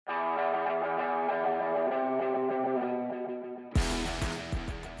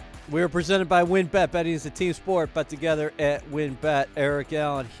We are presented by WinBet. Betting is a team sport. Bet together at WinBet. Eric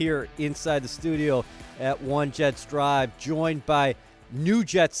Allen here inside the studio at One Jets Drive, joined by new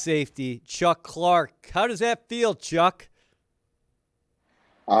Jet safety Chuck Clark. How does that feel, Chuck?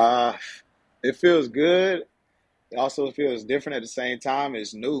 Uh, it feels good. It also feels different at the same time.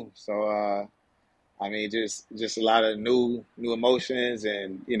 It's new, so I mean, just a lot of new emotions,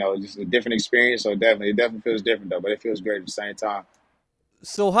 and just a different experience. So it definitely feels different though, but it feels great at the same time.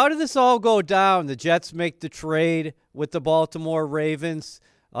 So how did this all go down? The Jets make the trade with the Baltimore Ravens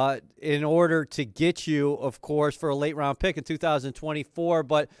in order to get you, of course, for a late-round pick in 2024.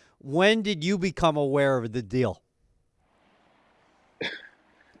 But when did you become aware of the deal?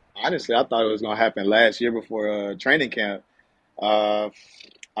 Honestly, I thought it was gonna happen last year before training camp. Uh,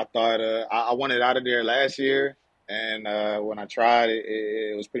 I thought I wanted out of there last year, and when I tried,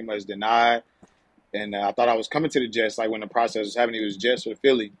 it was pretty much denied. And I thought I was coming to the Jets, like when the process was happening, it was Jets or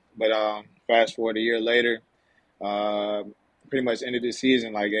Philly. But fast forward a year later, uh, pretty much ended the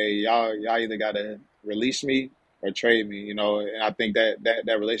season like, hey, y'all either gotta release me or trade me, And I think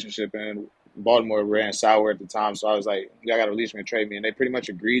that relationship in Baltimore ran sour at the time, so I was like, y'all gotta release me or trade me, and they pretty much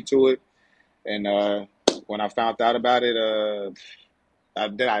agreed to it. And when I found out about it,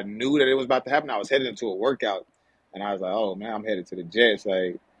 that I knew that it was about to happen. I was headed into a workout, and I was like, "Oh man, I'm headed to the Jets."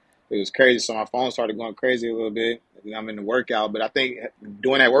 Like it was crazy. So my phone started going crazy a little bit. And I'm in the workout, but I think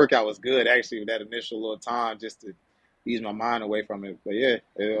doing that workout was good actually. With that initial little time, just to ease my mind away from it. But yeah,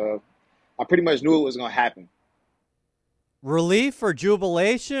 I pretty much knew it was gonna happen. Relief or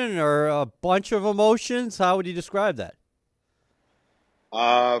jubilation or a bunch of emotions? How would you describe that?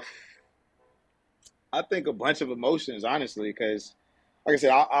 Uh, I think a bunch of emotions, honestly, because like I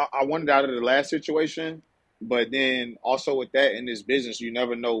said, I wanted out of the last situation, but then also with that in this business, you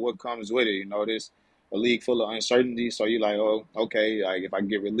never know what comes with it. This a league full of uncertainty, so you're like, oh, okay, like if I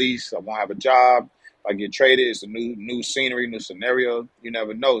get released, I won't have a job. If I get traded, it's a new scenery, new scenario. You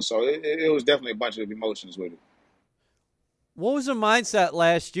never know, so it was definitely a bunch of emotions with it. What was the mindset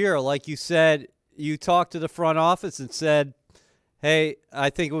last year? Like you said, you talked to the front office and said, hey, I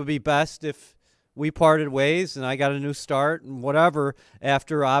think it would be best if we parted ways and I got a new start and whatever.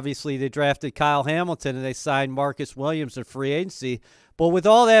 After obviously they drafted Kyle Hamilton and they signed Marcus Williams in free agency. But with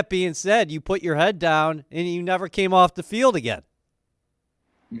all that being said, you put your head down and you never came off the field again.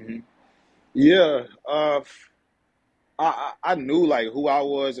 hmm Yeah, I knew like who I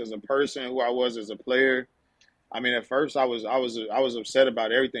was as a person, who I was as a player. I mean, at first I was upset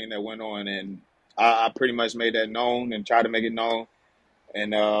about everything that went on, and I pretty much made that known and tried to make it known.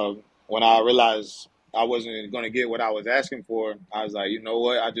 And when I realized I wasn't going to get what I was asking for, I was like, you know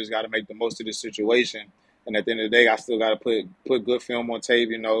what? I just got to make the most of this situation. And at the end of the day, I still got to put good film on tape.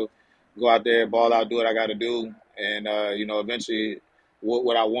 Go out there, ball out, do what I got to do, and eventually,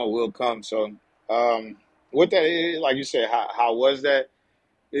 what I want will come. So, um, with that, like you said, how was that?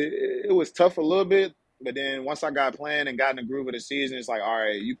 It was tough a little bit, but then once I got playing and got in the groove of the season, it's like, all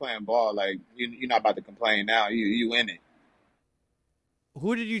right, you playing ball, like you're not about to complain now. You in it.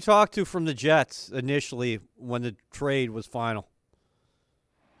 Who did you talk to from the Jets initially when the trade was final?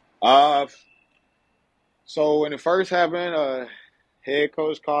 Uh, so when it first happened, head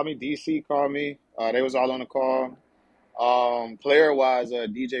coach called me, DC called me. They was all on the call. Player wise,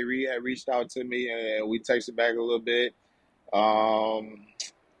 DJ Reed had reached out to me, and we texted back a little bit. Um,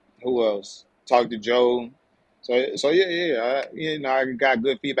 who else? Talked to Joe. So yeah, yeah. I got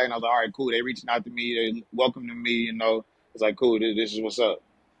good feedback, and I was like, all right, cool. They reaching out to me, they welcoming me. It's like cool. This is what's up.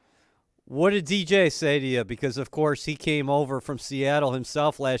 What did DJ say to you? Because, of course, he came over from Seattle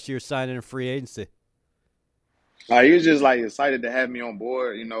himself last year, signing a free agency. He was just like excited to have me on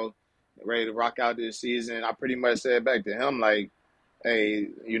board. Ready to rock out this season. I pretty much said back to him like, hey,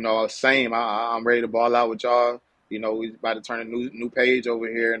 same. I'm ready to ball out with y'all. We about to turn a new page over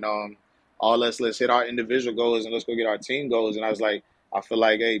here, and let's hit our individual goals and let's go get our team goals. And I was like, I feel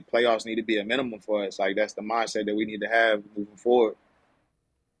like, hey, playoffs need to be a minimum for us. Like that's the mindset that we need to have moving forward.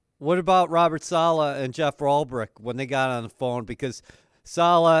 What about Robert Saleh and Jeff Ulbrich when they got on the phone? Because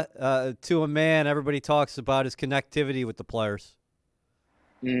Saleh, to a man, everybody talks about his connectivity with the players.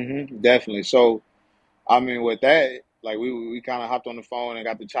 Definitely. So I mean, with that, like we kind of hopped on the phone and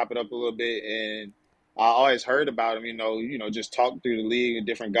got to chop it up a little bit, and I always heard about him. Just talk through the league and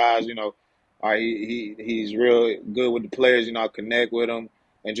different guys. All right, he's real good with the players. I connect with him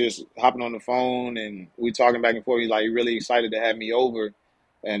and just hopping on the phone and we talking back and forth. He's like really excited to have me over,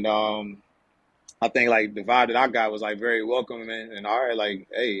 and I think like the vibe that I got was like very welcoming and all right, like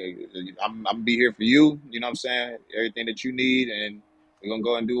hey, I'm gonna be here for you. You know what I'm saying? Everything that you need, and we're gonna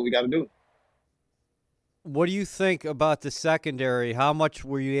go and do what we got to do. What do you think about the secondary? How much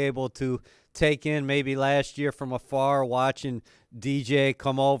were you able to take in maybe last year from afar, watching DJ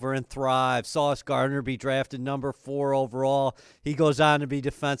come over and thrive? Sauce Gardner be drafted number 4 overall. He goes on to be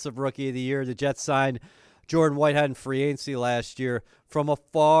Defensive Rookie of the Year. The Jets signed Jordan Whitehead in free agency last year. From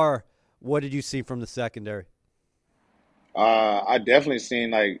afar, what did you see from the secondary? I definitely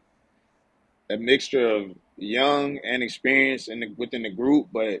seen like a mixture of young and experienced within the group,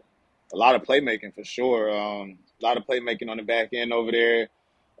 but a lot of playmaking for sure. A lot of playmaking on the back end over there.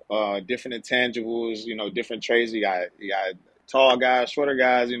 Different intangibles, different traits. You got tall guys, shorter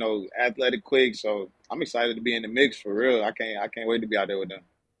guys, athletic, quick. So I'm excited to be in the mix for real. I can't wait to be out there with them.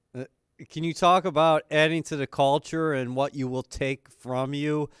 Uh, Can you talk about adding to the culture and what you will take from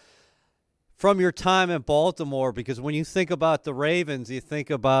your time in Baltimore? Because when you think about the Ravens, you think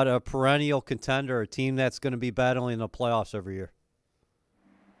about a perennial contender, a team that's going to be battling the playoffs every year.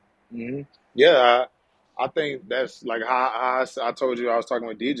 hmm Yeah, I think that's like how I told you I was talking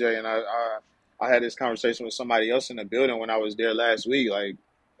with DJ, and I had this conversation with somebody else in the building when I was there last week. Like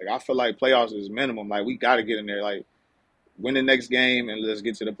I feel like playoffs is minimum. Like we got to get in there. Like win the next game and let's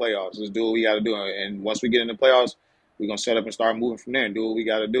get to the playoffs. Let's do what we got to do. And once we get in the playoffs, we're gonna set up and start moving from there and do what we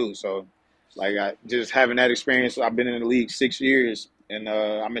got to do. So, like just having that experience, I've been in the league 6 years and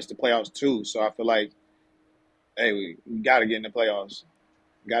I missed the playoffs too. So I feel like, hey, we got to get in the playoffs.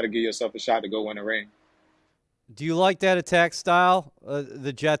 Got to give yourself a shot to go win a ring. Do you like that attack style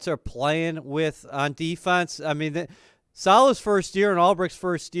the Jets are playing with on defense? I mean, Saleh's first year and Albrecht's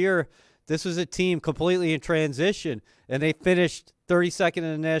first year, this was a team completely in transition, and they finished 32nd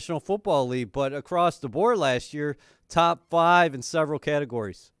in the National Football League. But across the board last year, top 5 in several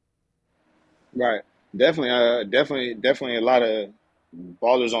categories. Right. Definitely a lot of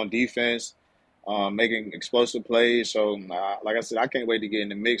ballers on defense, making explosive plays. So, like I said, I can't wait to get in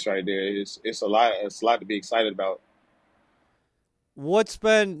the mix right there. It's a lot. It's a lot to be excited about. What's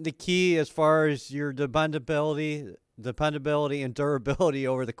been the key as far as your dependability and durability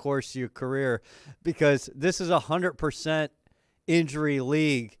over the course of your career? Because this is 100% injury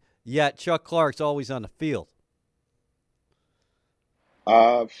league, yet Chuck Clark's always on the field.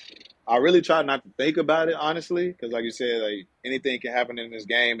 Uh, I really try not to think about it honestly, because like you said, like anything can happen in this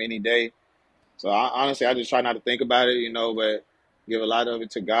game any day. So honestly, I just try not to think about it, but give a lot of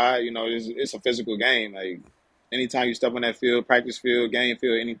it to God. It's a physical game. Like anytime you step on that field, practice field, game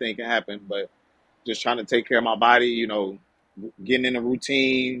field, anything can happen. But just trying to take care of my body, getting in a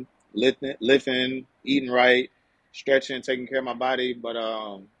routine, lifting, eating right, stretching, taking care of my body. But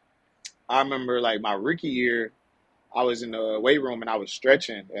I remember like my rookie year, I was in the weight room and I was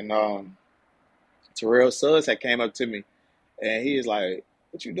stretching, and Terrell Suggs had came up to me and he is like,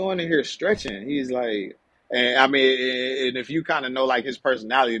 "What you doing in here stretching?" He's like, and I mean, and if you kind of know like his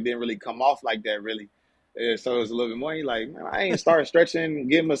personality, it didn't really come off like that, really. So it was a little bit more. He's like, "Man, I ain't started stretching,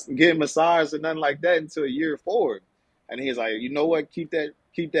 getting massage or nothing like that until a year forward." And he's like, "You know what? Keep that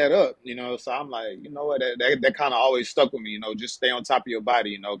up." So I'm like, you know what? That kind of always stuck with me. Just stay on top of your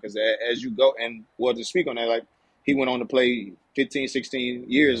body. Because as you go, and well, to speak on that, like he went on to play 15, 16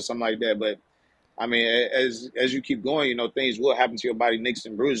 years Yeah. or something like that, but. I mean, as you keep going, things will happen to your body, nicks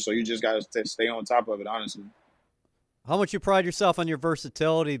and bruises. So you just got to stay on top of it, honestly. How much you pride yourself on your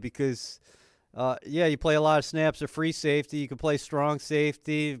versatility? Because, yeah, you play a lot of snaps of free safety. You can play strong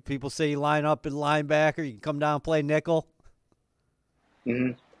safety. People say you line up at linebacker. You can come down and play nickel.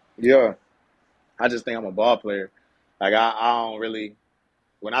 hmm Yeah, I just think I'm a ball player. Like I don't really.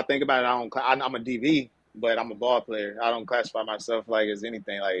 When I think about it, I don't. I'm a DV, but I'm a ball player. I don't classify myself like as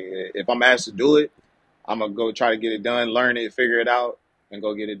anything. Like if I'm asked to do it, I'm gonna go try to get it done, learn it, figure it out, and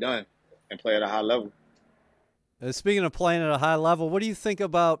go get it done, and play at a high level. Speaking of playing at a high level, what do you think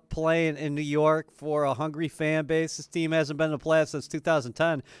about playing in New York for a hungry fan base? This team hasn't been in the playoffs since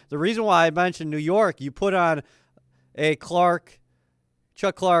 2010. The reason why I mentioned New York, you put on a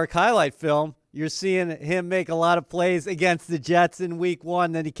Chuck Clark highlight film. You're seeing him make a lot of plays against the Jets in week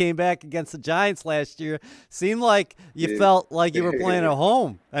 1. Then he came back against the Giants last year. Seemed like you Yeah, felt like you were playing at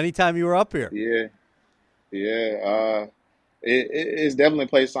home anytime you were up here. yeah, yeah. It's definitely a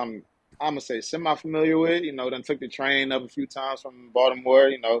place I'm gonna say semi familiar with. Done took the train up a few times from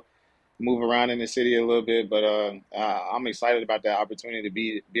Baltimore. Move around in the city a little bit, but I'm excited about that opportunity to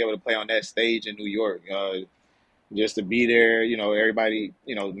be able to play on that stage in New York. Just to be there, everybody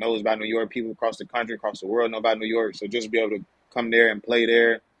knows about New York. People across the country, across the world know about New York. So just be able to come there and play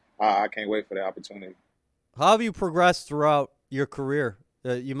there, I can't wait for that opportunity. How have you progressed throughout your career?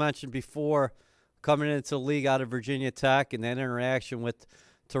 You mentioned before coming into the league out of Virginia Tech and that interaction with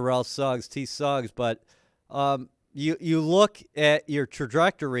Terrell Suggs, T. Suggs, but you look at your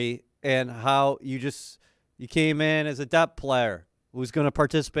trajectory and how you just You came in as a depth player who was going to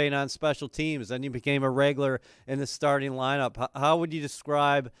participate on special teams. Then you became a regular in the starting lineup. How would you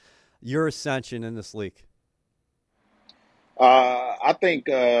describe your ascension in this league? I think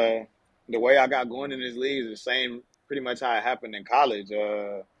the way I got going in this league is the same, pretty much how it happened in college.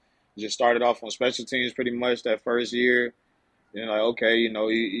 Just started off on special teams pretty much that first year. Like, okay,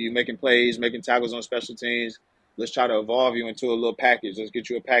 you making plays, making tackles on special teams. Let's try to evolve you into a little package. Let's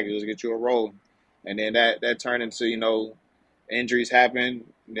get you a package. Let's get you a role. And then that turned into, injuries happen.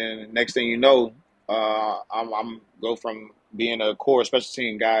 Then next thing you know, I'm go from being a core special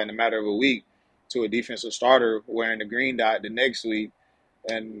team guy in a matter of a week to a defensive starter wearing the green dot the next week.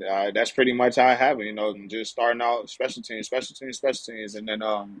 And that's pretty much how it happened, just starting out special teams, special teams, special teams. And then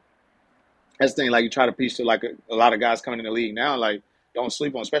that's the thing, like you try to preach to like a lot of guys coming in the league now, like don't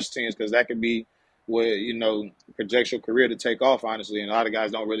sleep on special teams because that could be what projects your career to take off. Honestly, and a lot of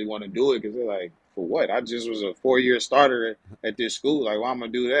guys don't really want to do it because they're like, for what? I just was a 4-year starter at this school. Like, why am I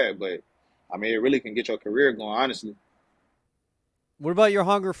gonna do that? But I mean, it really can get your career going. Honestly. What about your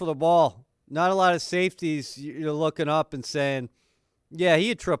hunger for the ball? Not a lot of safeties. You're looking up and saying, yeah, he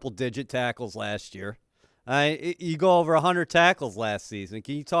had triple-digit tackles last year. You go over 100 tackles last season.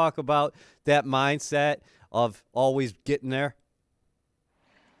 Can you talk about that mindset of always getting there?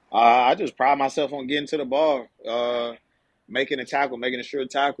 I just pride myself on getting to the ball, making a tackle, making a sure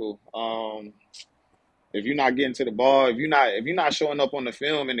tackle. If you're not getting to the ball, if you're not showing up on the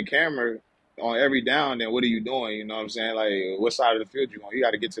film and the camera on every down, then what are you doing? You know what I'm saying? Like, what side of the field you on? You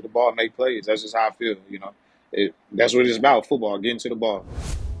got to get to the ball, make plays. That's just how I feel. That's what it's about. Football, getting to the ball.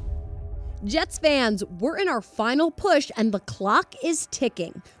 Jets fans, we're in our final push and the clock is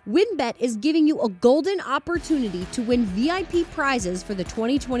ticking. WynnBET is giving you a golden opportunity to win VIP prizes for the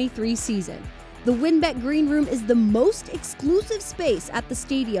 2023 season. The WynnBET Green Room is the most exclusive space at the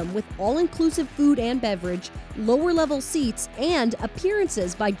stadium with all-inclusive food and beverage, lower-level seats, and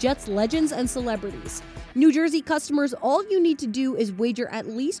appearances by Jets legends and celebrities. New Jersey customers, all you need to do is wager at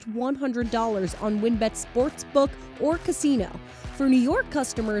least $100 on WynnBET Sportsbook or Casino. For New York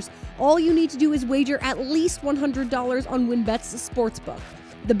customers, all you need to do is wager at least $100 on WynnBET's Sportsbook.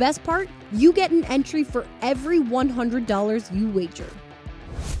 The best part? You get an entry for every $100 you wager.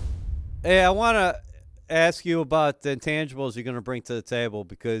 Hey, I want to ask you about the intangibles you're going to bring to the table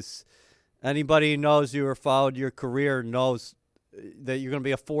because anybody who knows you or followed your career knows that you're going to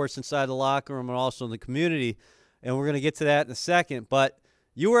be a force inside the locker room and also in the community, and we're going to get to that in a second. But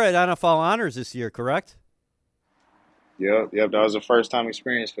you were at NFL Honors this year, correct? Yep. That was a first time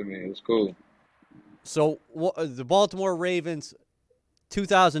experience for me. It was cool. So the Baltimore Ravens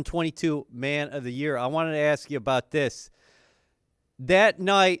 2022 Man of the Year. I wanted to ask you about this. That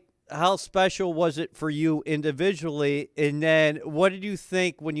night, how special was it for you individually? And then what did you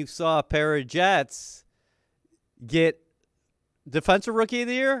think when you saw a pair of Jets get Defensive Rookie of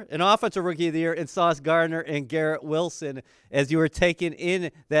the Year and Offensive Rookie of the Year in Sauce Gardner and Garrett Wilson as you were taken in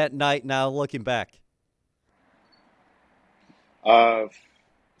that night now looking back? Uh,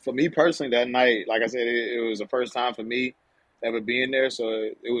 for me personally, that night, like I said, it was the first time for me ever being there, so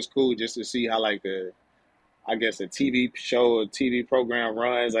it was cool just to see how like I guess a TV show, a TV program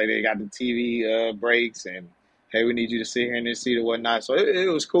runs. Like they got the TV breaks, and hey, we need you to sit here in this seat or whatnot. So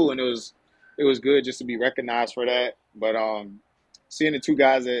it was cool, and it was good just to be recognized for that. But seeing the two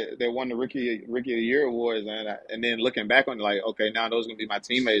guys that won the rookie of the year awards, and then looking back on it, like, okay, now those gonna be my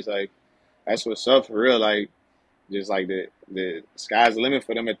teammates. Like that's what's up for real. Like just like the sky's the limit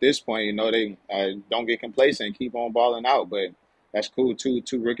for them at this point. They don't get complacent and keep on balling out. But that's cool. Two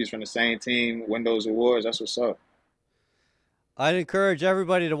rookies from the same team win those awards. That's what's up. I'd encourage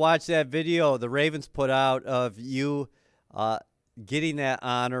everybody to watch that video the Ravens put out of you getting that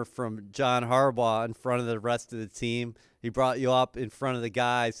honor from John Harbaugh in front of the rest of the team. He brought you up in front of the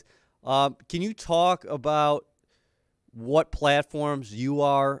guys. Can you talk about what platforms you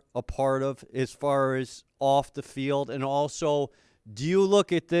are a part of as far as off the field? And also, do you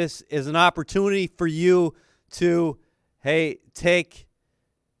look at this as an opportunity for you to, hey, take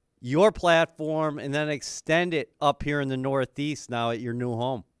your platform and then extend it up here in the Northeast now at your new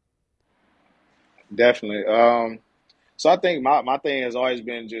home? Definitely. So I think my thing has always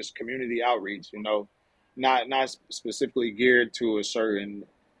been just community outreach. Not specifically geared to a certain,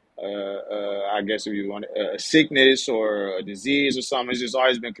 I guess if you want a sickness or a disease or something. It's just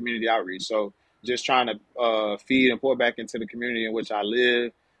always been community outreach. So just trying to feed and pour back into the community in which I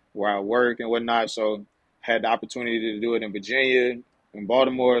live, where I work and whatnot. So had the opportunity to do it in Virginia, in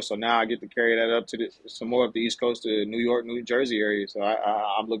Baltimore. So now I get to carry that up to some more of the East Coast to New York, New Jersey area. So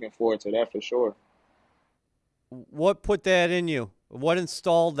I'm looking forward to that for sure. What put that in you? What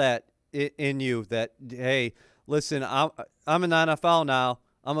installed that in you that, hey, listen, I'm an NFL now.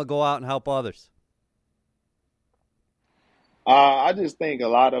 I'm gonna go out and help others. I just think a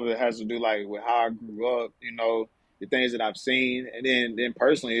lot of it has to do like with how I grew up, the things that I've seen, and then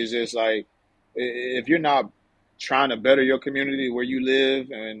personally, it's just like if you're not trying to better your community where you live,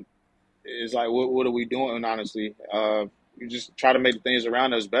 and it's like what are we doing? Honestly, you just try to make the things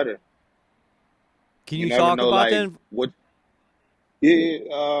around us better. Can You you never talk know about like that? what.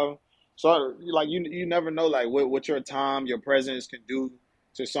 Yeah, so like you never know like what your time, your presence can do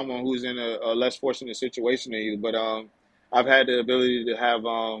to someone who's in a less fortunate situation than you. But I've had the ability to have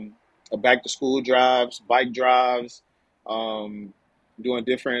a back to school drives, bike drives, um, doing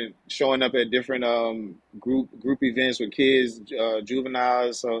different, showing up at different group events with kids,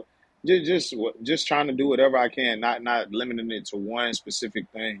 juveniles. So just trying to do whatever I can, not limiting it to one specific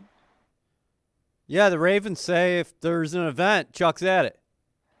thing. Yeah, the Ravens say if there's an event, Chuck's at it.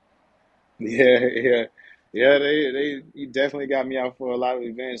 Yeah, yeah, yeah. They you definitely got me out for a lot of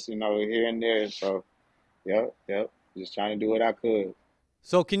events, here and there. So, yep, yep. Just trying to do what I could.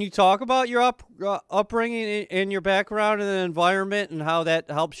 So, can you talk about your upbringing and your background and the environment and how that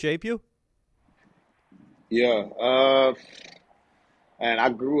helped shape you? Yeah. And I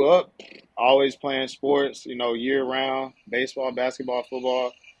grew up always playing sports, year round, baseball, basketball,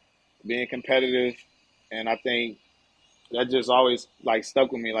 football, being competitive, and I think that just always like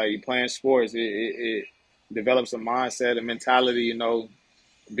stuck with me. Like playing sports, it develops a mindset, a mentality,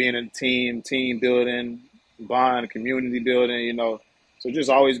 being a team building, bond, community building. So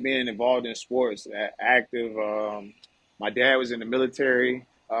just always being involved in sports, active. My dad was in the military,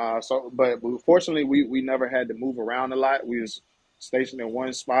 but fortunately we never had to move around a lot. We was stationed in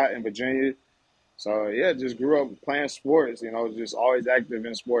one spot in Virginia. So yeah, just grew up playing sports. Just always active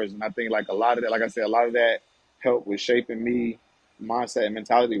in sports, and I think like a lot of that, like I said, a lot of that helped with shaping me, mindset and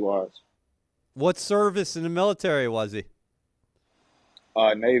mentality wise. What service in the military was he?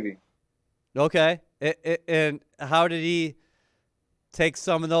 Navy. Okay. And how did he take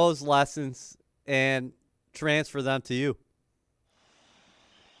some of those lessons and transfer them to you?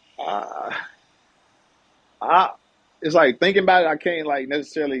 Uh, I it's like thinking about it, I can't like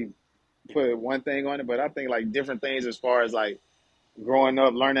necessarily put one thing on it, but I think like different things as far as like growing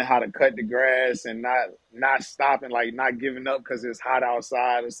up, learning how to cut the grass and not stopping, like not giving up because it's hot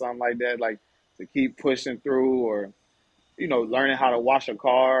outside or something like that, like to keep pushing through, or learning how to wash a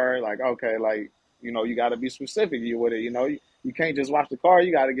car. Like okay, like you got to be specific you with it. You can't just wash the car.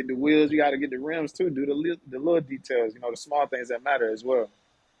 You got to get the wheels. You got to get the rims too. Do the little details. The small things that matter as well.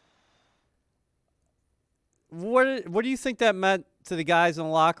 What do you think that meant to the guys in the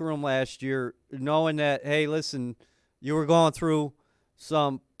locker room last year, knowing that, hey, listen, you were going through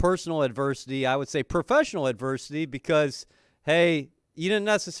some personal adversity, I would say professional adversity, because, hey, you didn't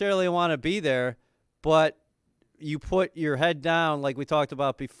necessarily want to be there, but you put your head down, like we talked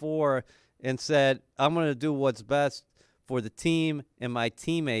about before, and said, I'm going to do what's best for the team and my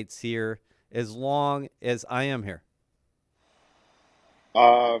teammates here as long as I am here.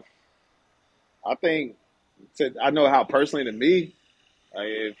 Uh, I think I know how personally to me, like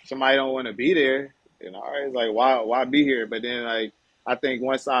if somebody don't want to be there, it's like why be here? But then like I think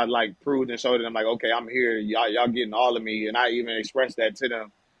once I like proved and showed them like okay, I'm here, y'all getting all of me, and I even expressed that to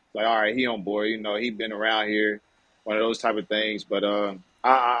them, like all right, he on board, he been around here, one of those type of things. But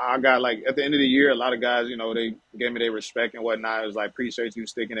I got like at the end of the year, a lot of guys, they gave me their respect and whatnot. It was like appreciate you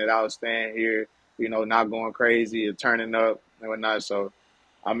sticking it out, staying here, not going crazy or turning up and whatnot. So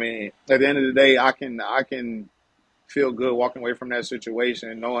I mean, at the end of the day, I can feel good walking away from that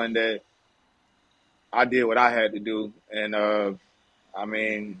situation, knowing that I did what I had to do. And I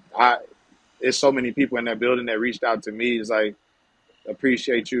mean, I it's so many people in that building that reached out to me. It's like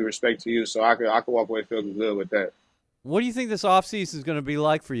appreciate you, respect to you. So I could walk away feeling good with that. What do you think this offseason is going to be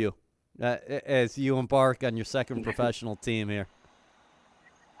like for you as you embark on your second professional team here?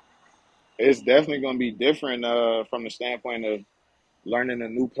 It's definitely going to be different from the standpoint of learning a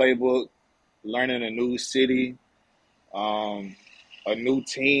new playbook, learning a new city, um, a new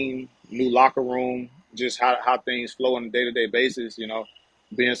team, new locker room, just how things flow on a day to day basis.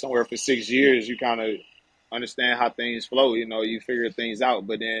 Being somewhere for 6 years, you kind of understand how things flow. You figure things out,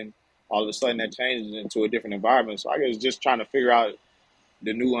 but then all of a sudden that changes into a different environment. So I guess just trying to figure out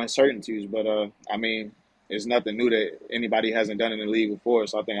the new uncertainties. But I mean, it's nothing new that anybody hasn't done in the league before.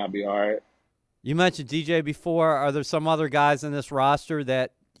 So I think I'll be all right. You mentioned DJ before. Are there some other guys in this roster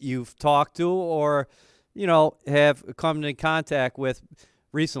that you've talked to or, have come in contact with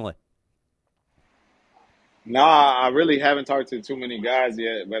recently? Nah, I really haven't talked to too many guys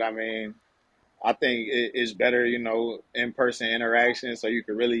yet, but I mean, I think it's better, in person interaction, so you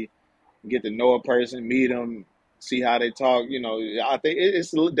can really get to know a person, meet them, see how they talk. I think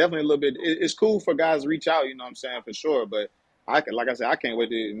it's definitely a little bit. It's cool for guys to reach out. You know what I'm saying, for sure. But like I said, I can't wait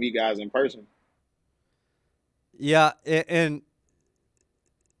to meet guys in person. Yeah, and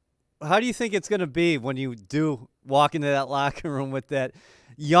how do you think it's going to be when you do walk into that locker room with that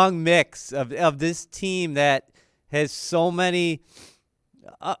young mix of this team that has so many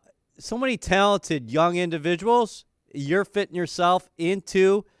talented young individuals? You're fitting yourself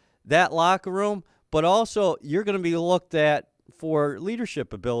into that locker room, but also you're going to be looked at for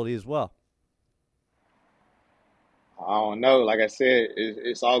leadership ability as well. I don't know. Like I said,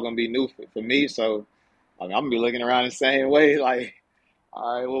 it's all gonna be new for me. So I'm gonna be looking around the same way. Like,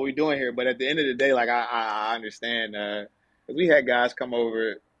 all right, what we doing here? But at the end of the day, like I understand. 'Cause we had guys come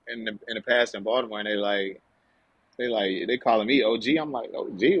over in the past in Baltimore, and they calling me OG. I'm like,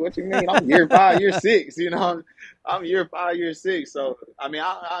 OG, what you mean? I'm year 5, year 6. I'm year 5, year 6. So I mean,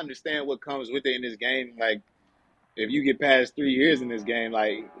 I understand what comes with it in this game. Like, if you get past 3 years in this game,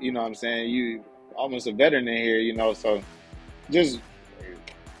 like, you know what I'm saying, you almost a veteran in here. So just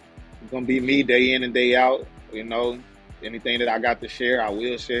gonna be me day in and day out. Anything that I got to share, I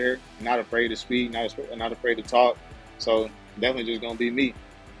will share. Not afraid to speak, not afraid to talk. So definitely just gonna be me.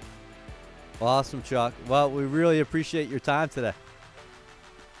 Awesome, Chuck. Well, we really appreciate your time today.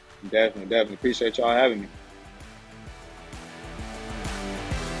 Definitely appreciate y'all having me.